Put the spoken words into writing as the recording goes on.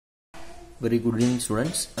Very good evening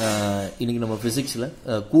students. இன்னைக்கு நம்ம physicsல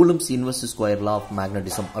coulombs inverse square law of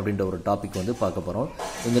magnetism அப்படிங்கற ஒரு டாபிக் வந்து பார்க்க போறோம்.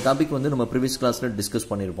 இந்த டாபிக் வந்து நம்ம previous classல டிஸ்கஸ்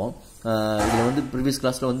பண்ணிருப்போம். இதுல வந்து previous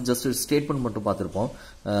classல வந்து just ஸ்டேட்மென்ட் மட்டும் பார்த்திருப்போம்.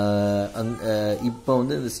 இப்போ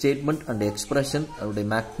வந்து இந்த ஸ்டேட்மென்ட் and எக்ஸ்பிரஷன் அதோட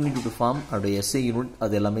magnitude form அதோட SI யூனிட்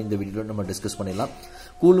அது எல்லாமே இந்த வீடியோல நம்ம டிஸ்கஸ் பண்ணிடலாம்.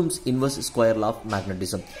 coulombs inverse square law of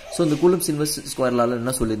magnetism. So இந்த coulombs inverse square lawல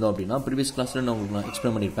என்ன சொல்லிருந்தோம் அப்படினா previous classல நான் உங்களுக்கு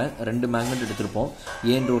எக்ஸ்பிளைன் பண்ணிருப்பேன். ரெண்டு மேக்னெட் எடுத்துறோம்.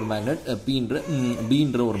 A என்ற ஒரு மேக்னெட், B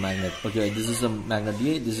என்ற ஒரு magnet. Okay, this is a magnet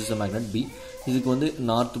A, this is a magnet B. இதுக்கு வந்து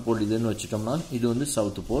நார்த் போல் இதுன்னு வச்சிட்டோம்னா இது வந்து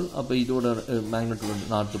சவுத் போல். அப்ப இதோட மேக்னெட் வந்து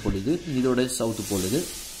நார்த் போல் இது, இதோட சவுத் போல்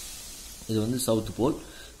இது வந்து சவுத் போல்.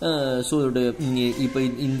 ஸோ இப்போ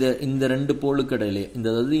இந்த ரெண்டு போலுக்கு இடையிலே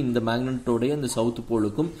அதாவது இந்த மேக்னெட்டோடைய இந்த சவுத்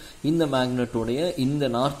போலுக்கும் இந்த மேக்னெட்டோடைய இந்த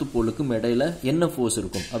நார்த் போலுக்கும் இடையில என்ன ஃபோர்ஸ்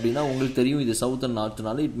இருக்கும் அப்படின்னா உங்களுக்கு தெரியும். இது சவுத் அண்ட்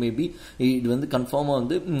நார்த்னால இட் மேபி இது வந்து கன்ஃபார்மா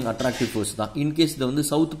வந்து அட்ராக்டிவ் ஃபோர்ஸ் தான். இன்கேஸ் இது வந்து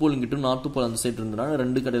சவுத் போல் கிட்ட நார்த் போல் அந்த சைட் இருந்தனால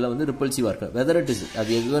ரெண்டு கடையில வந்து ரிப்பல்சிவா இருக்கு. வெதர் இட் இஸ்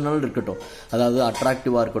அது எது வேணாலும் இருக்கட்டும், அதாவது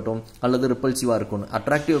அட்ராக்டிவா இருக்கட்டும் அல்லது ரிப்பல்சிவா இருக்கும்.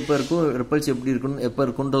 அட்ராக்டிவ் எப்போ இருக்கும், ரிப்பல்சிவ் எப்படி இருக்கணும் எப்போ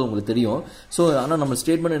இருக்குன்றது உங்களுக்கு தெரியும். ஸோ ஆனா நம்ம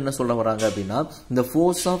ஸ்டேட்மெண்ட் என்ன சொல்ல வராங்க அப்படின்னா இந்த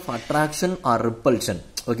force of attraction or repulsion.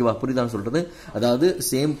 ஓகேவா, புரியுதான்னு சொல்றது. அதாவது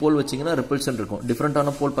சேம் போல் வச்சீங்கன்னா ரிப்பல்ஷன் இருக்கும்,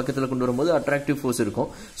 டிஃபரெண்டான போல் பக்கத்துல கொண்டு வரும்போது அட்ராக்டிவ் ஃபோர்ஸ் இருக்கும்.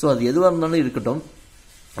 ஸோ அது எதுவாக இருந்தாலும் இருக்கட்டும்,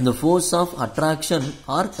 the force of attraction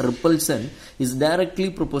or repulsion is directly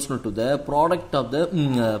proportional to the product of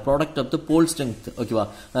the pole strength. ஓகேவா,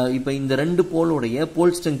 இப்போ இந்த ரெண்டு போலோடைய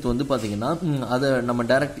போல் ஸ்ட்ரெங்த் வந்து பாத்தீங்கன்னா அதை நம்ம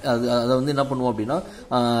டைரக்ட் அதை வந்து என்ன பண்ணுவோம் அப்படின்னா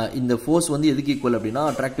இந்த ஃபோர்ஸ் வந்து எதுக்கு ஈக்குவல் அப்படின்னா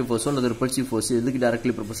அட்ராக்டிவ் ஃபோர்ஸ் அல்லது ரிப்பல்சிவ் ஃபோர்ஸ் எதுக்கு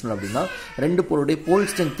டைரக்ட்லி ப்ரொபோஷனல் அப்படின்னா ரெண்டு போலோடைய போல்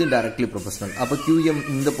ஸ்ட்ரெங்த் டைரக்ட்லி ப்ரொபோஷனல். அப்போ QM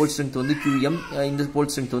இந்த போல் ஸ்ட்ரெங்த் வந்து QM, இந்த போல்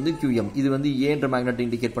ஸ்ட்ரெங்த் வந்து QM. இது வந்து A என்ற மேக்னெட்டை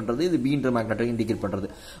இண்டிகேட் பண்றது, இது B என்ற மேக்னெட்டை இண்டிகேட் பண்றது.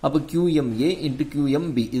 அப்போ QMA into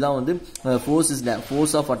QMB இதான் வந்து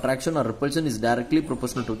force of attraction or repulsion is directly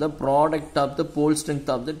proportional to the product of the pole strength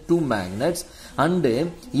of the two magnets and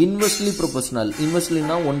inversely proportional. Inversely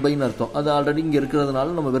na 1/, அர்த்தம். அது ஆல்ரெடி இங்க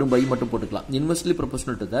இருக்கிறதுனால நம்ம வெறும் by மட்டும் போட்டுக்கலாம். Inversely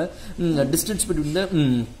proportional to the distance between the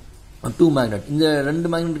two magnet. இந்த ரெண்டு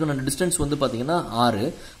மேக்னெட்டுக்கான டிஸ்டன்ஸ் வந்து பாத்தீங்கன்னா 6.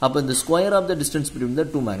 அப்ப இந்த square of the distance between the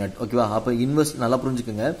two magnet. ஓகேவா, அப்ப இன்வெர்ஸ் நல்லா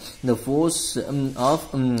புரிஞ்சுக்கோங்க. இந்த force of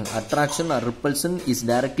attraction R repulsion is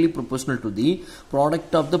directly proportional to the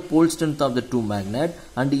product of the pole strength of the two magnet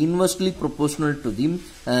and inversely proportional to the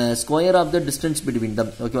square of the distance between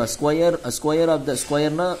தம். ஓகேவா, square of the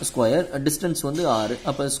ஸ்கொயர்னா square, distance வந்து 6.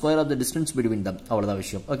 அப்ப square of the distance between தம், அவ்வளவுதான்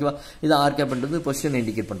விஷயம். ஓகேவா, இது R கேப்ன்றது position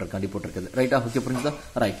indicate பண்றதுக்காண்டி போட்டிருக்குது. ரைட்டா, okay, புரிஞ்சுதா?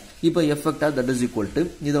 ரைட். இப்போ F vector that is equal to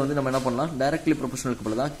இதை வந்து நம்ம என்ன பண்ணலாம், டைரக்ட்லி ப்ரொபோஷனலுக்கு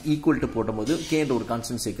பதிலா ஈக்குவல் டு போடும்போது K என்ற ஒரு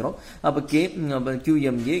கான்ஸ்டன்ட் சேர்க்கிறோம். அப்ப K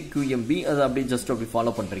QMA QMB அதை அப்படியே ஜஸ்ட் அப்படி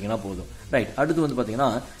ஃபாலோ பண்றீங்கன்னா போதும். ரைட். அடுத்து வந்து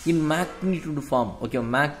பாத்தீங்கன்னா இன் மேக்னிடியூட் ஃபார்ம். ஓகே,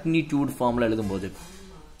 மேக்னிடியூட் ஃபார்ம்ல எழுதும்போது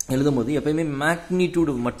எப்பயுமே மேக்னிடியூட்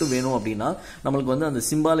மட்டும் வேணும் அப்படின்னா நம்மளுக்கு வந்து அந்த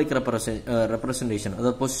சிம்பாலிக் ரெப்ரசன்டேஷன்,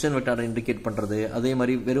 அதாவது பொசிஷன் வெக்டாரை இண்டிகேட் பண்றது, அதே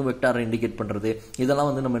மாதிரி வெறும் வெக்டாரை இண்டிகேட் பண்றது, இதெல்லாம்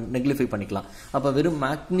வந்து நம்ம நெக்லிஃபை பண்ணிக்கலாம். அப்ப வெறும்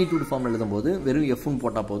மேக்னிடியூட் ஃபார்ம் எழுதும்போது வெறும் F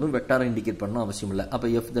போட்டா போதும், வெக்டாரை இண்டிகேட் பண்ணணும் அவசியம் இல்லை. அப்ப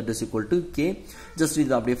F that is equal to K. Just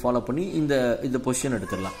இதை அப்படியே ஃபாலோ பண்ணி இந்த பொசிஷன்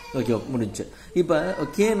எடுத்துடலாம். ஓகே, முடிஞ்சு. இப்ப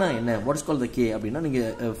K-னா என்ன, what is called the K அப்படின்னா நீங்க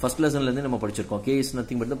ஃபர்ஸ்ட் லெசன்ல இருந்து நம்ம படிச்சிருக்கோம். K is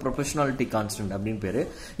nothing but the proportionality constant அப்படின்னு பேரு.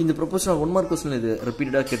 இந்த ப்ரொபோஷனல் 1 மார்க் क्वेश्चन இது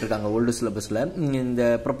ரிப்பீட்டடா கேட்டிருக்காங்க ஓல்டு சிலபஸ்ல. இந்த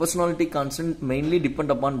proportionality constant mainly depend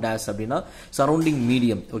upon dash அப்படின்னா surrounding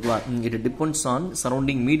medium. ஓகேவா, it depends on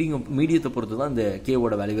surrounding மீடியத்தை பொறுத்து தான் இந்த K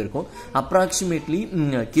ஓட வேல்யூ இருக்கும். அப்ராக்சிமேட்லி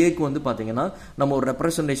K க்கு வந்து பாத்தீங்கன்னா நம்ம ஒரு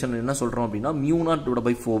ரெப்ரசன்டேஷன் என்ன சொல்றோம் அப்படின்னா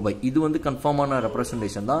μ0/4. இது வந்து கன்ஃபார்மான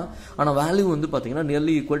ரெப்ரசன்டேஷன் தான். ஆனா வேல்யூ வந்து பாத்தீங்கன்னா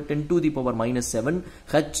nearly equal 10⁻⁷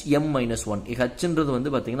 Hm-1. Hன்றது வந்து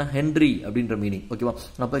பாத்தீங்கன்னா ஹென்றி அப்படின்ற மீனிங். ஓகேவா,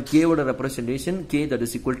 அப்ப K ஓட representation K that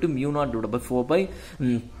is equal to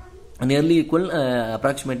μ0/4 nearly equal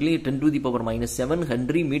approximately 10⁻⁷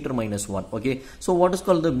 Henry meter-1. Okay, so what is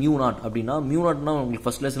called the mu0 அப்படின்னா mu0 னா உங்களுக்கு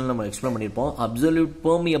ஃபர்ஸ்ட் லெசன்ல நம்ம எக்ஸ்பிளைன் பண்ணிருப்போம். absolute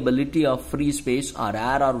permeability of free space or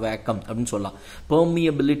air or vacuum அப்படின்னு சொல்லலாம்.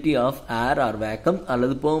 permeability of air or vacuum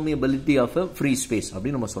அல்லது permeability of a free space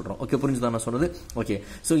அப்படி நம்ம சொல்றோம். ஓகே, புரிஞ்சுதா நான் சொன்னது? ஓகே,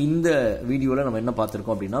 சோ இந்த வீடியோல நம்ம என்ன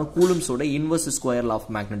பார்த்திருக்கோம் அப்படின்னா கூலம்ஸோட inverse square law of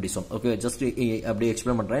magnetism. Okay, just அப்படியே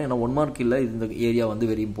எக்ஸ்பிளைன் பண்றேன். ஏன்னா 1 மார்க் இல்ல, இந்த ஏரியா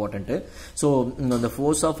வந்து very important. So the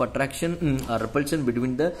force of attraction or repulsion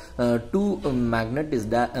between the two magnet is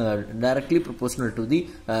directly proportional to the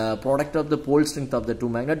product of the pole strength of the two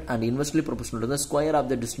magnet and inversely proportional to the square of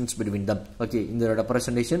the distance between them. Okay, இந்த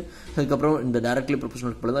representation அதுக்கப்புறம் இந்த directly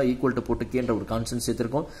proportional பதிலா equal to போட்டு K என்ற ஒரு constant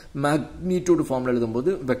சேர்த்திருக்கோம். Magnitude ஃபார்ம்ல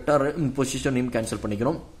எழுதும்போது vector பொசிஷனையும் cancel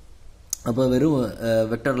பண்ணிக்கிறோம். அப்போ வெறும்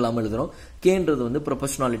வெக்டர் இல்லாமல் எழுதுறோம். Kன்றது வந்து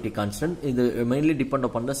proportionality constant. இது mainly depend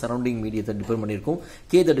upon the surrounding medium depend பண்ணிருக்கும்.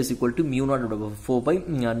 K that is equal to mu naught over 4 pi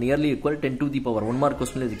nearly equal 10 to the power 1 mark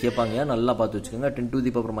question இது கேட்பாங்க நல்லா பார்த்து வச்சுக்கோங்க 10 to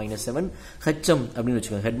the power minus 7 HM அப்படின்னு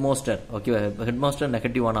வச்சுக்கோங்க headmaster ஓகே headmaster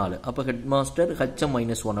நெகட்டிவ் ஆன ஆளு அப்ப headmaster HM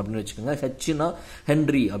minus 1 அப்படின்னு வச்சுக்கோங்க H னா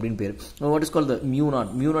Henry அப்படின்னு பேர் what is called the mu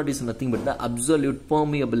naught is nothing but the absolute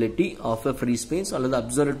permeability of a free space அல்லது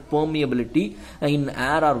absolute permeability in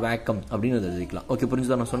air or vacuum அப்படின்னு எழுதிக்கலாம் ஓகே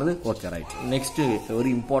புரிஞ்சுதா நான் சொன்னது ஓகே ரைட் நெக்ஸ்ட் ஒரு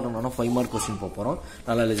இம்பார்ட்டன்டான 5 மார்க் क्वेश्चन போறோம்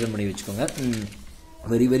நல்லா லிசன் பண்ணி வெச்சுக்கோங்க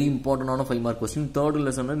very very important ஆன 5 மார்க் क्वेश्चन third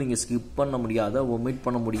lesson நீங்க ஸ்கிப் பண்ண முடியாத omit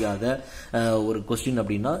பண்ண முடியாத ஒரு क्वेश्चन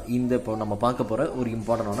அப்படினா இந்த இப்போ நம்ம பார்க்க போற ஒரு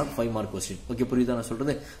இம்பார்ட்டன்ட் ஆன 5 மார்க் क्वेश्चन ஓகே புரியுதா நான்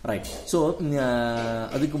சொல்றது ரைட் சோ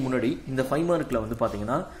அதுக்கு முன்னாடி இந்த 5 மார்க்ல வந்து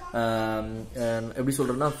பாத்தீங்கன்னா எப்படி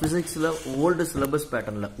சொல்றேன்னா பிசிக்ஸ்ல ஓல்ட் சிலபஸ்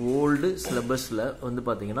பேட்டர்ன்ல வந்து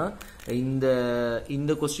பாத்தீங்கன்னா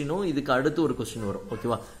இந்த क्वेश्चनோம் இதுக்கு அடுத்து ஒரு क्वेश्चन வரும்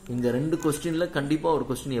ஓகேவா இந்த ரெண்டு क्वेश्चनல கண்டிப்பா ஒரு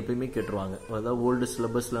क्वेश्चन எப்பவுமே கேட்றுவாங்க அதாவது ஓல்ட்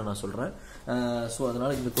சிலபஸ்ல நான் சொல்றேன் சோ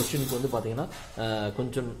அதனால இந்த क्वेश्चनக்கு வந்து பாத்தீங்கன்னா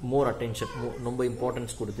கொஞ்சம் மோர் அட்டென்ஷன் ரொம்ப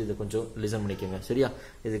இம்பார்ட்டன்ஸ் கொடுத்து இத கொஞ்சம் லிசன் பண்ணிக்கங்க சரியா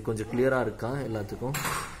இது கொஞ்சம் கிளியரா இருக்கா எல்லாத்துக்கும்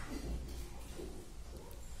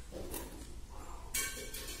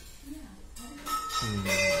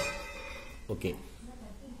ஓகே